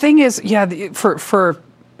 Well, the thing is,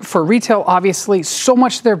 for retail, obviously, so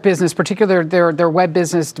much of their business, particularly their web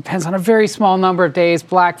business, depends on a very small number of days,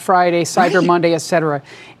 Black Friday, Cyber Monday, et cetera.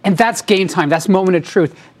 And that's game time. That's moment of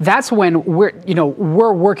truth. That's when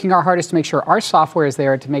we're working our hardest to make sure our software is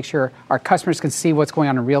there to make sure our customers can see what's going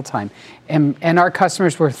on in real time. And our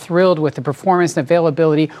customers were thrilled with the performance and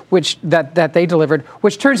availability that they delivered,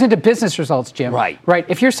 which turns into business results, Jim. Right.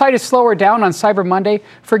 If your site is slower down on Cyber Monday,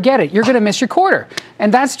 forget it. You're going to miss your quarter.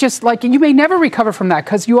 And that's just you may never recover from that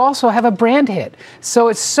because you also have a brand hit. So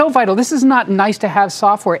it's so vital. This is not nice to have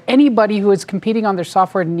software. Anybody who is competing on their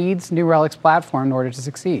software needs New Relic's platform in order to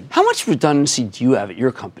succeed. How much redundancy do you have at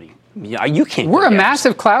your company? You can't. We're a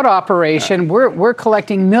massive cloud operation. We're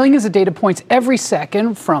collecting millions of data points every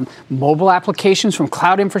second from mobile applications, from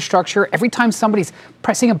cloud infrastructure. Every time somebody's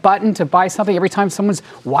pressing a button to buy something, every time someone's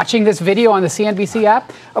watching this video on the CNBC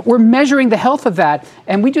app, we're measuring the health of that.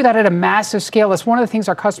 And we do that at a massive scale. That's one of the things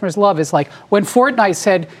our customers love is when Fortnite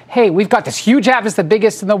said, hey, we've got this huge app, it's the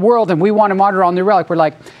biggest in the world, and we want to monitor all New Relic. We're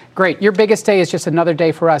like, great, your biggest day is just another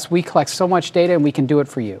day for us. We collect so much data, and we can do it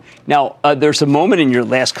for you. Now, there's a moment in your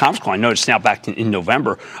last conference call, I know it's now back in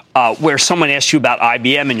November, where someone asked you about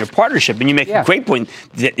IBM and your partnership, and you make a great point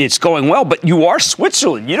that it's going well, but you are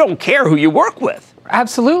Switzerland. You don't care who you work with.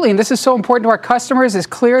 Absolutely, and this is so important to our customers. It's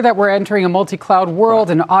clear that we're entering a multi-cloud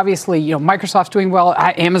world, and obviously, Microsoft's doing well.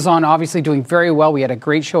 Amazon obviously doing very well. We had a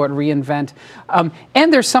great show at reInvent,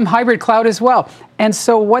 and there's some hybrid cloud as well. And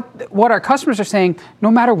so what our customers are saying,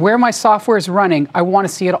 no matter where my software is running, I want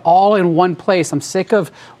to see it all in one place. I'm sick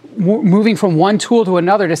of moving from one tool to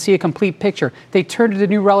another to see a complete picture. They turn to the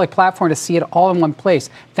New Relic platform to see it all in one place.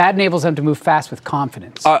 That enables them to move fast with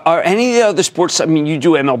confidence. Are any of the other sports, you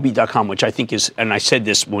do MLB.com, which I think is, and I said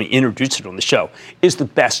this when we introduced it on the show, is the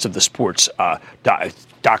best of the sports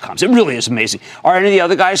 .coms. It really is amazing. Are any of the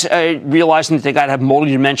other guys realizing that they got to have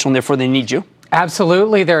multidimensional and therefore they need you?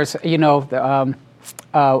 Absolutely. There's, there's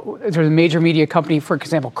a major media company, for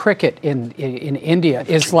example, cricket in India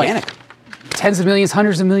is tens of millions,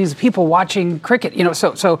 hundreds of millions of people watching cricket, and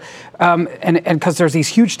because there's these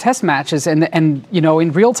huge test matches and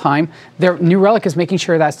in real time, New Relic is making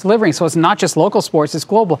sure that's delivering. So it's not just local sports, it's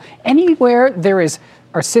global. Anywhere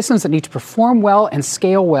are systems that need to perform well and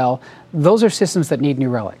scale well, those are systems that need New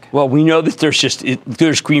Relic. Well, we know that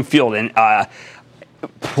there's greenfield and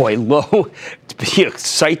Low, to be a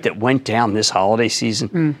site that went down this holiday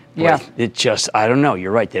season. It just, I don't know.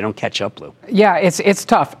 You're right. They don't catch up, Lou. Yeah, it's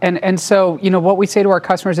tough. And so, what we say to our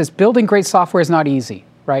customers is building great software is not easy,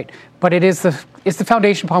 right? But it's the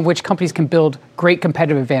foundation upon which companies can build great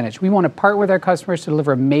competitive advantage. We want to partner with our customers to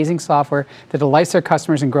deliver amazing software that delights their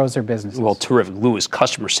customers and grows their business. Well, terrific. Lou is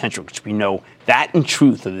customer-centric, which we know that in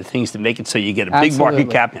truth are the things that make it so you get a big market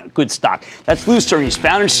cap and a good stock. That's Lou Stern. He's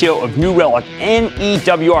founder and CEO of New Relic,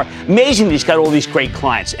 NEWR. Amazing that he's got all these great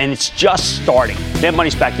clients, and it's just starting. Mad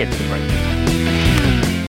Money's back into the break.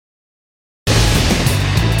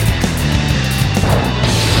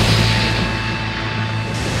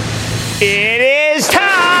 It is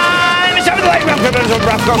time! It's time for the light round.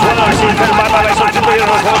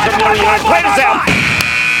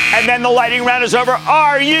 And then the lightning round is over.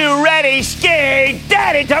 Are you ready, Skate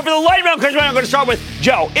Daddy? Time for the lightning round. I'm going to start with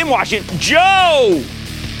Joe in Washington. Joe!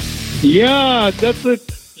 Yeah, that's it.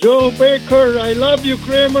 Joe Baker. I love you,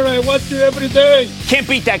 Cramer. I watch you every day. Can't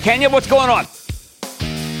beat that, can you? What's going on?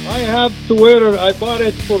 I have Twitter. I bought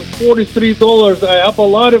it for $43. I have a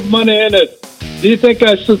lot of money in it. Do you think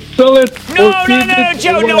I should sell it? No,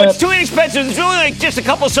 Joe. No, it's too inexpensive. There's really like just a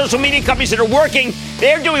couple of social media companies that are working.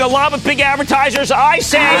 They're doing a lot with big advertisers. I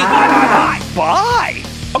say buy.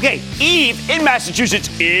 Okay, Eve in Massachusetts.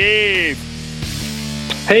 Eve.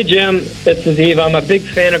 Hey, Jim. This is Eve. I'm a big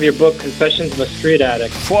fan of your book, Confessions of a Street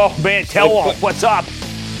Addict. Whoa, man, tell all. What's up?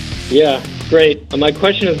 Yeah, great. My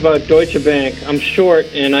question is about Deutsche Bank. I'm short,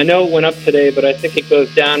 and I know it went up today, but I think it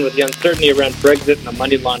goes down with the uncertainty around Brexit and the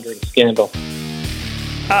money laundering scandal.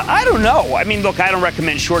 I don't know. I mean, look, I don't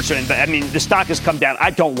recommend short selling, but I mean, the stock has come down.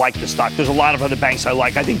 I don't like the stock. There's a lot of other banks I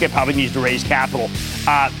like. I think they probably need to raise capital.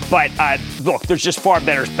 But look, there's just far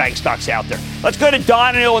better bank stocks out there. Let's go to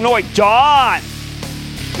Don in Illinois. Don!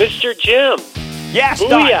 Mr. Jim. Yes, Booyah.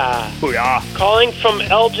 Don. Booyah. Calling from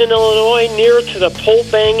Elgin, Illinois, near to the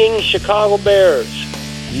pole-banging Chicago Bears.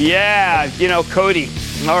 Yeah, Cody.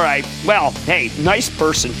 All right. Well, hey, nice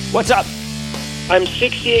person. What's up? I'm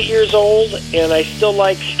 68 years old, and I still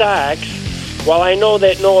like stocks. While I know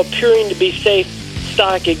that no appearing to be safe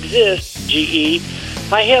stock exists, GE,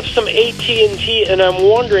 I have some AT&T, and I'm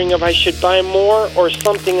wondering if I should buy more or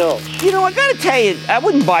something else. I got to tell you, I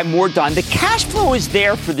wouldn't buy more, Don. The cash flow is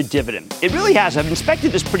there for the dividend. It really has. I've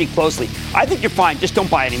inspected this pretty closely. I think you're fine. Just don't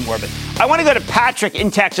buy any more of it. I want to go to Patrick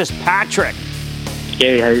in Texas. Patrick.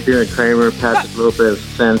 Hey, how you doing, Cramer? Patrick Lopez,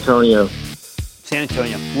 San Antonio. San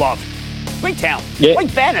Antonio. Love. Great town. Yeah. Like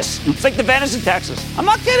Venice. It's like the Venice in Texas. I'm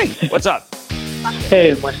not kidding. What's up?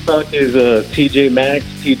 Hey, my stock is TJ Maxx,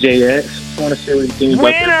 TJX. I want to say what you think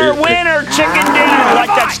about Winner, chicken dinner. I like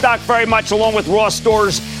that stock very much, along with Ross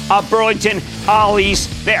Stores, Burlington, Ollie's.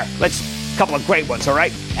 There, let's a couple of great ones, all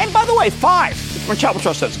right? And by the way, 5 from Chapel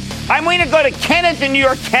Trust Funds. I'm going to go to Kenneth in New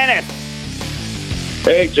York. Kenneth.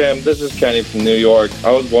 Hey, Jim. This is Kenny from New York. I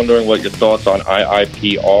was wondering what your thoughts on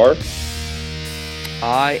IIPR.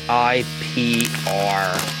 IIPR.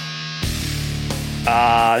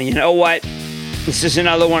 You know what? This is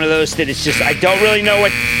another one of those that it's just, I don't really know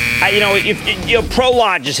what,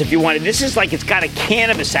 Prologis if you wanted. This is like it's got a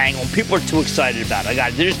cannabis angle. People are too excited about it.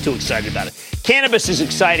 They're just too excited about it. Cannabis is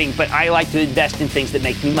exciting, but I like to invest in things that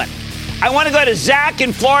make me money. I want to go to Zach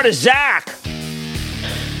in Florida. Zach.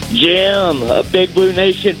 Jim, a Big Blue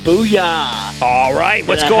Nation, booyah. All right,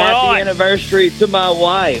 what's going on? Happy anniversary to my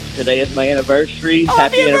wife. Today is my anniversary. Oh,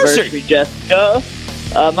 happy anniversary, Jessica.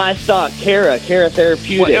 My stock, Cara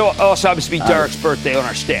Therapeutics. Well, it also happens to be Derek's birthday on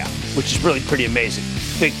our staff, which is really pretty amazing.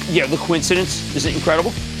 The coincidence, is it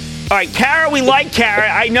incredible? All right, Cara, we like Cara.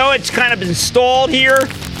 I know it's kind of installed here,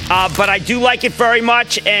 but I do like it very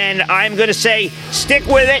much, and I'm going to say stick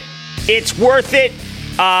with it. It's worth it.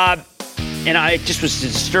 And it just was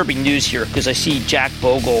disturbing news here because I see Jack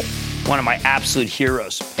Bogle, one of my absolute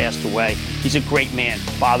heroes, passed away. He's a great man,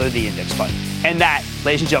 father of the index fund. And that,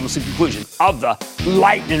 ladies and gentlemen, is the conclusion of the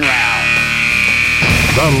Lightning Round.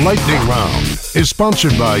 The Lightning Round is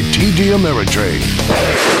sponsored by TD Ameritrade.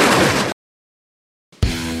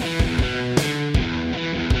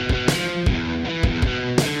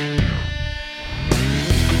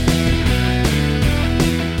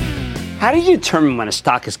 How do you determine when a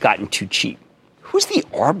stock has gotten too cheap? Who's the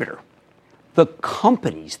arbiter? The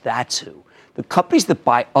companies, that's who. The companies that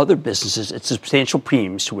buy other businesses at substantial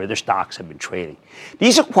premiums to where their stocks have been trading.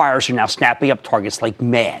 These acquirers are now snapping up targets like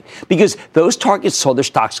mad because those targets saw their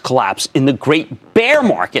stocks collapse in the great bear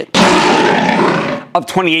market of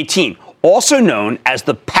 2018, also known as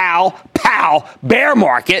the Pow bear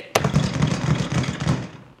market,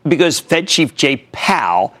 because Fed Chief Jay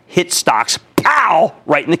Powell hit stocks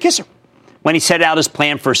right in the kisser. when he set out his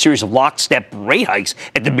plan for a series of lockstep rate hikes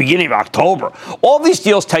at the beginning of October. All these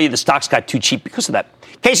deals tell you the stocks got too cheap because of that.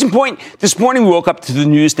 Case in point, this morning we woke up to the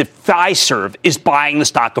news that Fiserv is buying the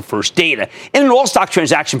stock of First Data in an all-stock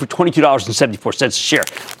transaction for $22.74 a share.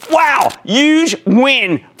 Wow, huge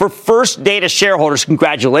win for First Data shareholders.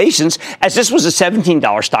 Congratulations, as this was a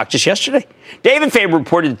 $17 stock just yesterday. David Faber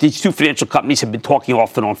reported that these two financial companies have been talking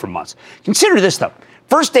off and on for months. Consider this, though.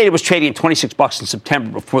 First Data was trading at $26 in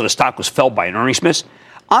September before the stock was felled by an earnings miss.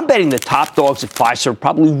 I'm betting the top dogs at Fiserv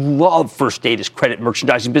probably love First Data's credit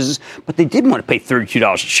merchandising business, but they didn't want to pay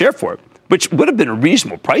 $32 a share for it, which would have been a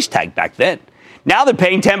reasonable price tag back then. Now they're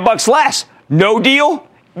paying $10 less. No deal?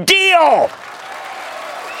 Deal!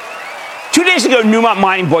 2 days ago, Newmont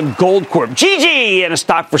Mining bought Goldcorp, GG, in a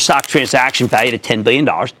stock-for-stock transaction valued at $10 billion,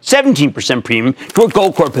 17% premium to what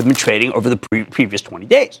Goldcorp had been trading over the previous 20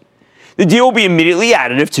 days. The deal will be immediately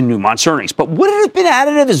additive to Newmont's earnings. But would it have been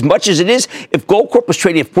additive as much as it is if Goldcorp was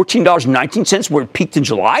trading at $14.19 where it peaked in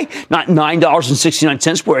July, not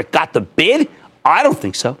 $9.69 where it got the bid? I don't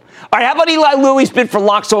think so. All right, how about Eli Lilly's bid for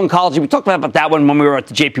Loxo Oncology? We talked about that one when we were at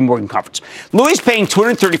the JP Morgan conference. Lilly's paying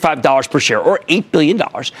 $235 per share, or $8 billion,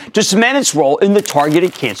 to cement its role in the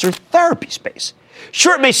targeted cancer therapy space.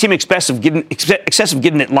 Sure, it may seem excessive given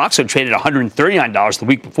that Loxo traded $139 the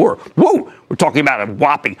week before. Whoa, we're talking about a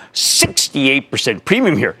whopping 68%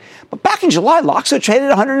 premium here. But back in July, Loxo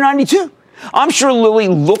traded $192. I'm sure Lilly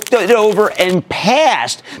looked it over and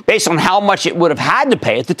passed based on how much it would have had to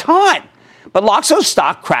pay at the time. But Loxo's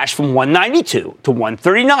stock crashed from $192 to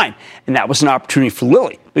 $139, and that was an opportunity for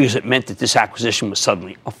Lilly because it meant that this acquisition was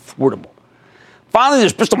suddenly affordable. Finally,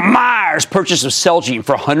 there's Bristol Myers' purchase of Celgene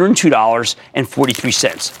for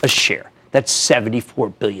 $102.43 a share. That's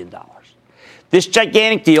 $74 billion. This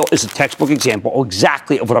gigantic deal is a textbook example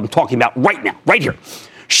exactly of what I'm talking about right now, right here.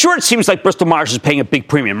 Sure, it seems like Bristol Myers is paying a big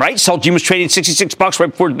premium, right? Celgene was trading $66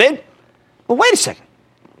 right before the bid. But wait a second.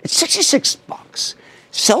 At $66,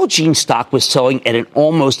 Celgene stock was selling at an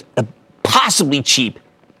almost possibly cheap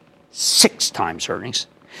 6 times earnings.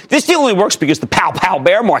 This deal only works because the pow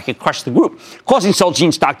bear market crushed the group, causing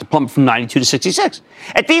Celgene stock to plummet from 92 to 66.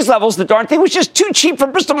 At these levels, the darn thing was just too cheap for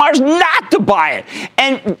Bristol Myers not to buy it.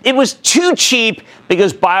 And it was too cheap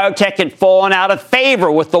because biotech had fallen out of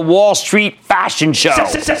favor with the Wall Street fashion show. Sell.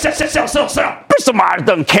 Bristol Myers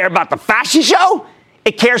doesn't care about the fashion show.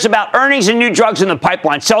 It cares about earnings and new drugs in the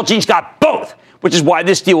pipeline. Celgene's got both, which is why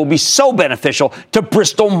this deal will be so beneficial to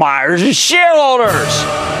Bristol Myers' shareholders.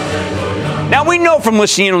 Now, we know from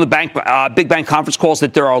listening on the big bank conference calls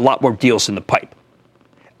that there are a lot more deals in the pipe.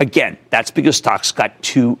 Again, that's because stocks got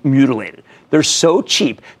too mutilated. They're so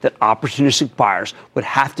cheap that opportunistic buyers would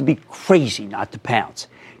have to be crazy not to pounce.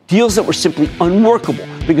 Deals that were simply unworkable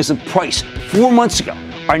because of price 4 months ago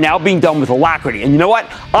are now being done with alacrity. And you know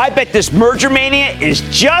what? I bet this merger mania is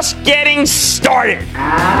just getting started.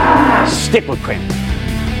 Stick with Cramer.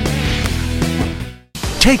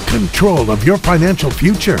 Take control of your financial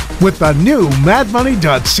future with the new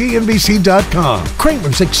madmoney.cnbc.com.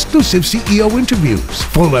 Cramer's exclusive CEO interviews,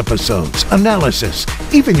 full episodes, analysis,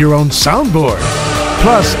 even your own soundboard.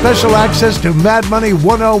 Plus special access to Mad Money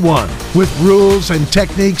 101 with rules and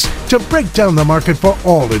techniques to break down the market for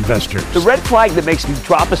all investors. The red flag that makes me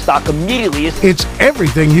drop a stock immediately is... It's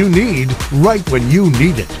everything you need right when you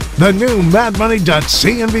need it. The new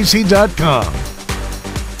madmoney.cnbc.com.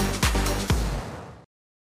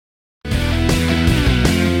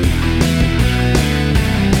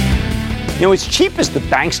 You know, as cheap as the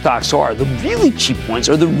bank stocks are, the really cheap ones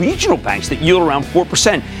are the regional banks that yield around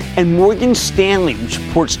 4%. And Morgan Stanley, which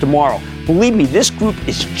reports tomorrow. Believe me, this group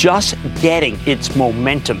is just getting its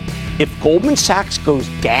momentum. If Goldman Sachs goes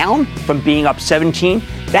down from being up 17,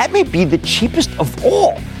 that may be the cheapest of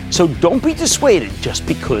all. So don't be dissuaded just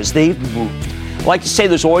because they've moved. I like to say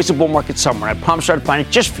there's always a bull market somewhere. I promise I'll find it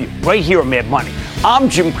just for you right here on Mad Money. I'm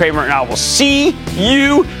Jim Cramer, and I will see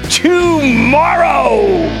you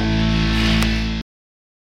tomorrow.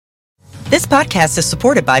 This podcast is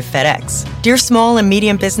supported by FedEx. Dear small and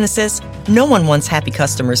medium businesses, no one wants happy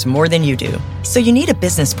customers more than you do. So you need a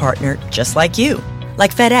business partner just like you.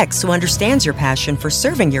 Like FedEx, who understands your passion for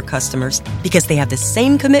serving your customers because they have the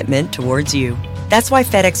same commitment towards you. That's why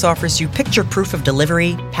FedEx offers you picture proof of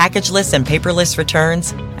delivery, packageless and paperless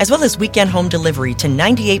returns, as well as weekend home delivery to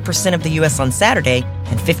 98% of the U.S. on Saturday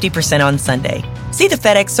and 50% on Sunday. See the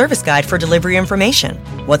FedEx service guide for delivery information.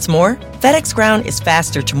 What's more, FedEx Ground is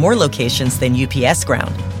faster to more locations than UPS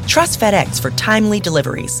Ground. Trust FedEx for timely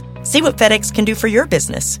deliveries. See what FedEx can do for your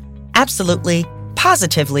business. Absolutely,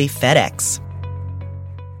 positively FedEx.